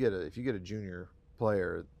 So if you get a junior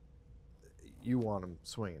player, you want them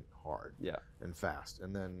swinging hard and fast,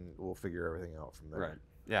 and then we'll figure everything out from there. Right.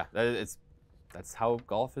 Yeah. That's how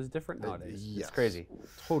golf is different nowadays. Yes. It's crazy.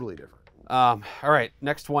 Totally different. All right.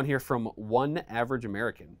 Next one here from One Average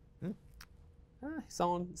American.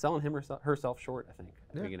 Selling him herself short, I think.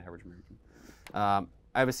 Being an average American.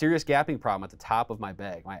 I have a serious gapping problem at the top of my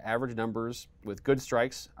bag. My average numbers with good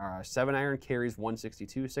strikes are 7-iron carries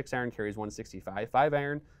 162, 6-iron carries 165,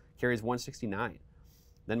 5-iron carries 169.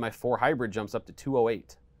 Then my 4 hybrid jumps up to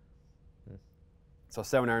 208. So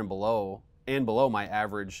 7-iron below my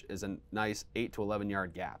average is a nice 8 to 11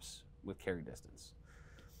 yard gaps with carry distance.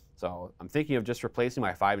 So I'm thinking of just replacing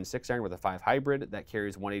my 5 and 6-iron with a 5 hybrid that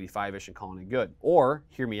carries 185-ish and calling it good. Or,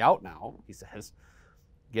 hear me out now, he says,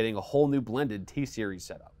 getting a whole new blended T-Series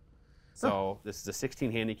setup. So this is a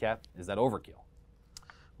 16 handicap. Is that overkill?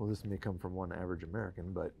 Well, this may come from One Average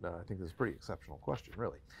American, but I think this is a pretty exceptional question,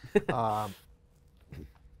 really.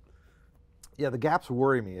 Yeah, the gaps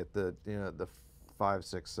worry me at the 5,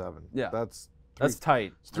 6, 7. Yeah, that's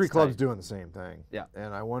tight. It's 3 clubs doing the same thing. Yeah,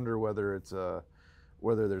 and I wonder whether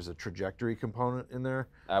there's a trajectory component in there.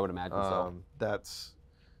 I would imagine so. That's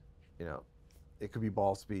it could be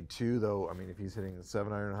ball speed too, though. I mean, if he's hitting the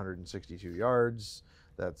 7-iron 162 yards,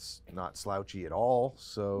 that's not slouchy at all.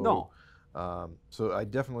 So no. So I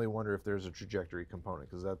definitely wonder if there's a trajectory component,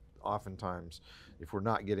 because that oftentimes, if we're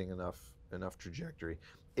not getting enough trajectory,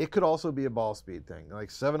 it could also be a ball speed thing. Like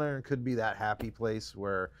 7-iron could be that happy place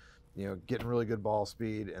where getting really good ball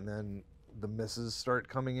speed, and then the misses start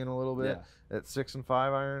coming in a little bit at 6 and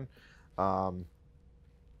 5-iron.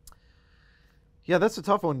 Yeah, that's a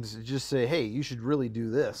tough one to just say, hey, you should really do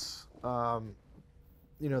this.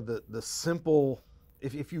 You know, the simple,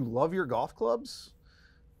 if you love your golf clubs,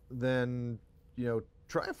 then, you know,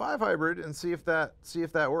 try a 5 hybrid and see if that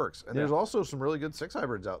works. And there's also some really good 6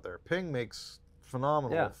 hybrids out there. Ping makes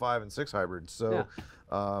phenomenal 5 and 6 hybrids. So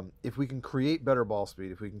if we can create better ball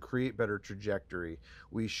speed, if we can create better trajectory,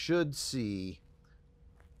 we should see,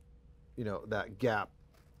 you know, that gap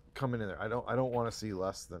coming in there. I don't want to see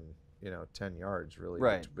less than, you know, 10 yards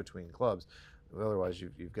really between clubs. Otherwise,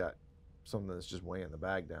 you've got something that's just weighing the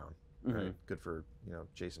bag down. Right, good for, you know,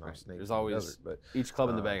 chasing off snakes. There's always in the desert, but each club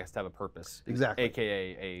in the bag has to have a purpose. Exactly.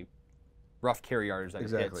 AKA a rough carry yardage that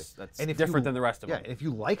it hits. That's and different than the rest of them. Yeah, and if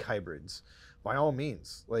you like hybrids, by all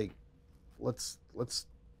means, like, let's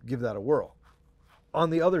give that a whirl. On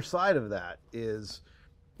the other side of that is,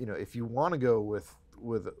 you know, if you want to go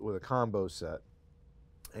with a combo set,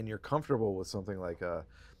 and you're comfortable with something like a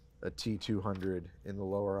T200 in the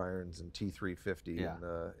lower irons and T350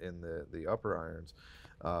 in the upper irons,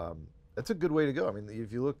 that's a good way to go. I mean,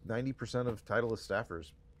 if you look, 90% of Titleist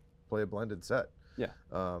staffers play a blended set. Yeah.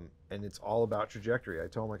 And it's all about trajectory. I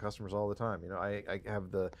tell my customers all the time, you know, I have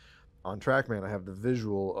on TrackMan, I have the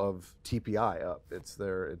visual of TPI up. It's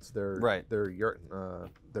their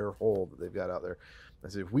hole that they've got out there. I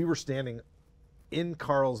said, if we were standing in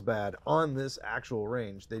Carlsbad on this actual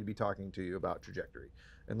range, they'd be talking to you about trajectory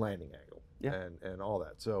and landing angle and all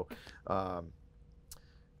that. So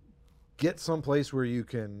get someplace where you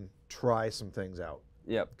can try some things out.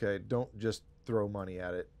 Yep. Okay. Don't just throw money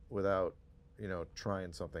at it without, you know,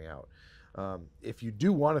 trying something out. If you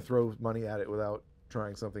do want to throw money at it without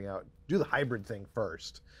trying something out, do the hybrid thing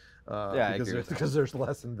first. Because there's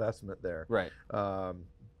less investment there. Right.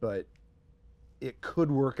 But it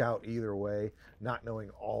could work out either way. Not knowing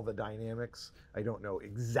all the dynamics, I don't know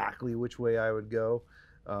exactly which way I would go.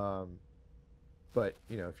 But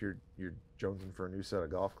you know, if you're jonesing for a new set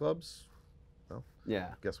of golf clubs, well,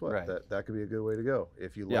 guess what? Right. That could be a good way to go.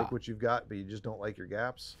 If you like what you've got, but you just don't like your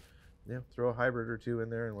gaps, throw a hybrid or two in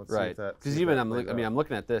there and let's see if that. Because even I'm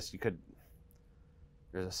looking at this.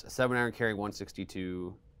 There's a 7-iron carrying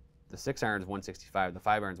 162, the 6-iron is 165, the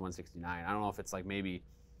 5-iron is 169. I don't know if it's like maybe,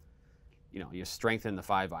 you know, you strengthen the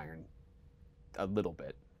 5-iron a little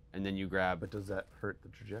bit, and then you grab. But does that hurt the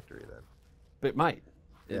trajectory then? It might.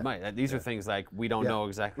 It might. These are things like we don't know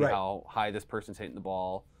exactly how high this person's hitting the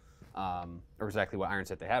ball, or exactly what iron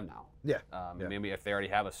set they have now. Maybe if they already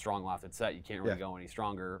have a strong lofted set, you can't really go any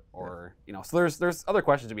stronger, or you know. So there's other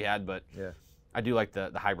questions to be had, but I do like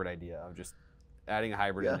the hybrid idea of just adding a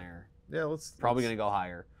hybrid in there. Yeah, let's probably going to go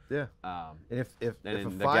higher. Yeah. And if a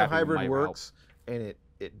 5 hybrid works and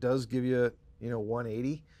it does give you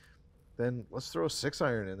 180, then let's throw a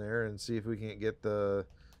 6-iron in there and see if we can't get the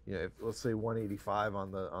let's say 185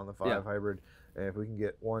 on the 5 hybrid, and if we can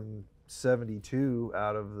get 172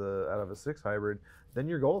 out of a 6 hybrid, then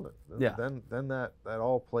you're golden. Then that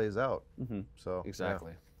all plays out. So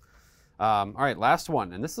exactly. All right, last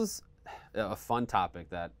one, and this is a fun topic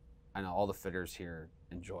that I know all the fitters here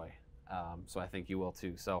enjoy. So I think you will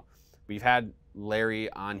too. So we've had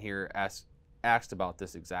Larry on here asked about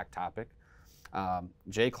this exact topic.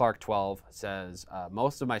 J Clark 12 says,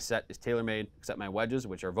 most of my set is TaylorMade except my wedges,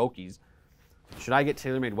 which are Vokeys. Should I get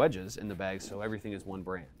TaylorMade wedges in the bag so everything is one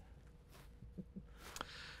brand?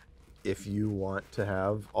 If you want to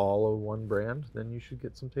have all of one brand, then you should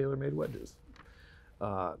get some TaylorMade wedges.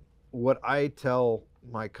 What I tell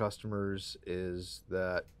my customers is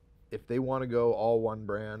that if they want to go all one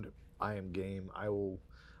brand, I am game. I will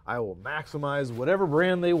maximize whatever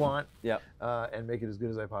brand they want and make it as good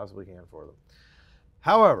as I possibly can for them.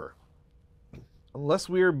 However, unless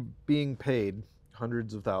we are being paid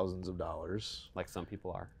hundreds of thousands of dollars, like some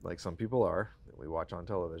people are, that we watch on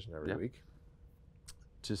television every week,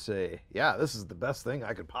 to say, yeah, this is the best thing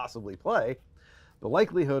I could possibly play, the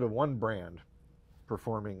likelihood of one brand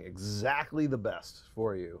performing exactly the best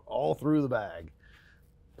for you all through the bag,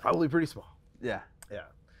 probably pretty small. Yeah.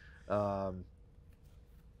 I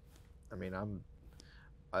mean,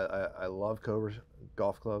 I love Cobra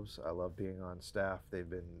golf clubs. I love being on staff. They've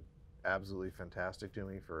been absolutely fantastic to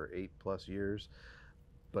me for 8+ years.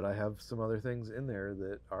 But I have some other things in there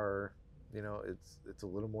that are, it's a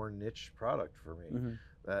little more niche product for me.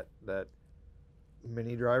 That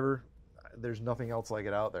mini driver, there's nothing else like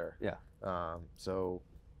it out there. So,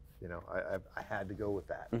 I had to go with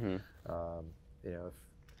that.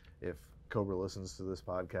 If Cobra listens to this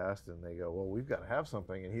podcast and they go, well, we've got to have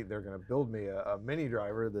something, and they're going to build me a mini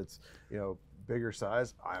driver that's bigger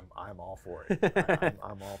size, I'm all for it.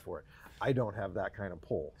 I'm all for it. I don't have that kind of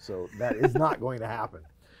pull, so that is not going to happen.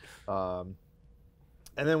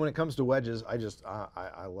 And then when it comes to wedges,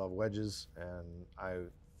 I love wedges, and I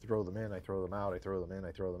throw them in, I throw them out, I throw them in,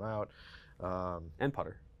 I throw them out. And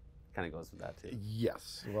putter, kind of goes with that too.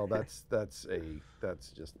 Yes. Well, that's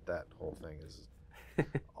just that whole thing is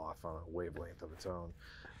off on a wavelength of its own.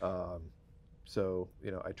 So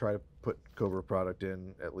I try to put Cobra product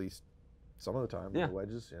in at least some of the time, the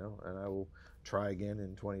wedges, and I will try again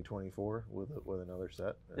in 2024 with another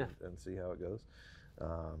set and see how it goes.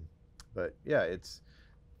 But yeah, it's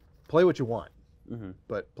play what you want,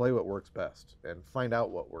 but play what works best, and find out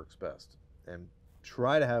what works best, and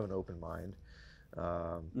try to have an open mind.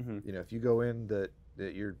 If you go in that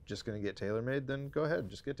you're just going to get TaylorMade, then go ahead and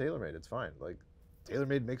just get TaylorMade. It's fine. Like,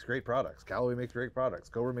 TaylorMade makes great products. Callaway makes great products.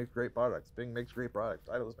 Cobra makes great products. Bing makes great products.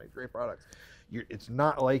 Titleist makes great products. It's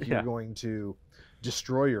not like you're going to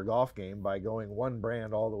destroy your golf game by going one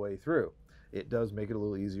brand all the way through. It does make it a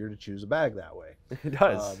little easier to choose a bag that way. It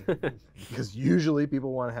does. Because usually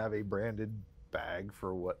people want to have a branded bag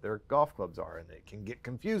for what their golf clubs are, and it can get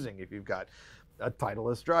confusing if you've got a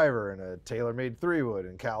Titleist driver and a TaylorMade 3-wood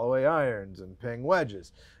and Callaway irons and Ping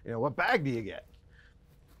wedges. What bag do you get?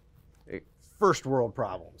 First world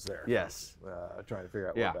problems there. Yes. Trying to figure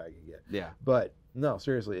out what bag you get. Yeah. But no,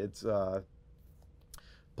 seriously, it's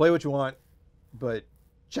play what you want, but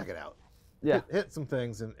check it out. Yeah. Hit some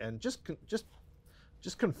things and just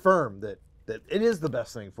confirm that it is the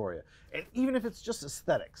best thing for you. And even if it's just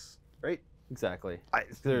aesthetics, right? Exactly.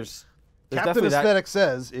 There's Captain Captain Aesthetic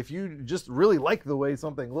says if you just really like the way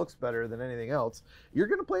something looks better than anything else, you're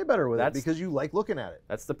going to play better with it because you like looking at it.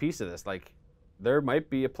 That's the piece of this. Like, there might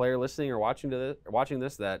be a player listening or watching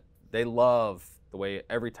this that they love the way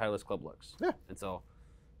every Titleist club looks. Yeah. And so,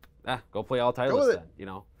 go play all Titleist then.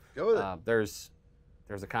 Go with it.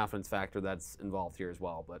 There's a confidence factor that's involved here as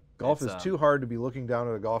well. But golf is too hard to be looking down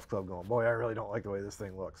at a golf club going, boy, I really don't like the way this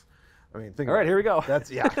thing looks. I mean, think. All right, here we go. That's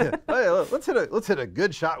Hey, let's hit a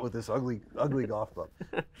good shot with this ugly golf club.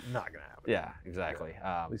 Not gonna happen. Yeah, exactly.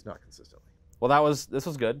 At least not consistently. Well, this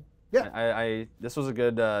was good. Yeah. This was a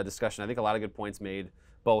good discussion. I think a lot of good points made,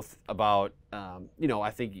 both about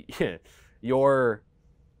I think your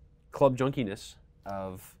club junkiness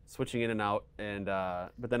of switching in and out, and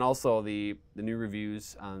but then also the new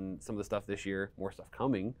reviews on some of the stuff this year, more stuff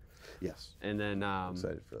coming. Yes. And then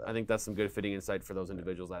excited for that. I think that's some good fitting insight for those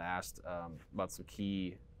individuals that asked about some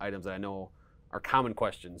key items that I know are common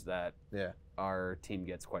questions that our team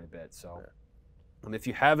gets quite a bit. So if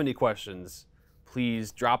you have any questions,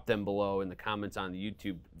 please drop them below in the comments on the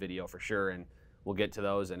YouTube video for sure, and we'll get to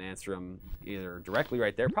those and answer them either directly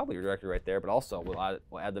right there, probably directly right there, but also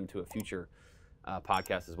we'll add them to a future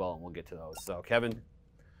podcast as well, and we'll get to those. So Kevin,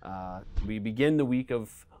 we begin the week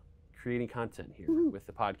of creating content here with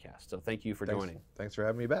the podcast. So thank you for joining. Thanks for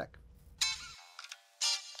having me back.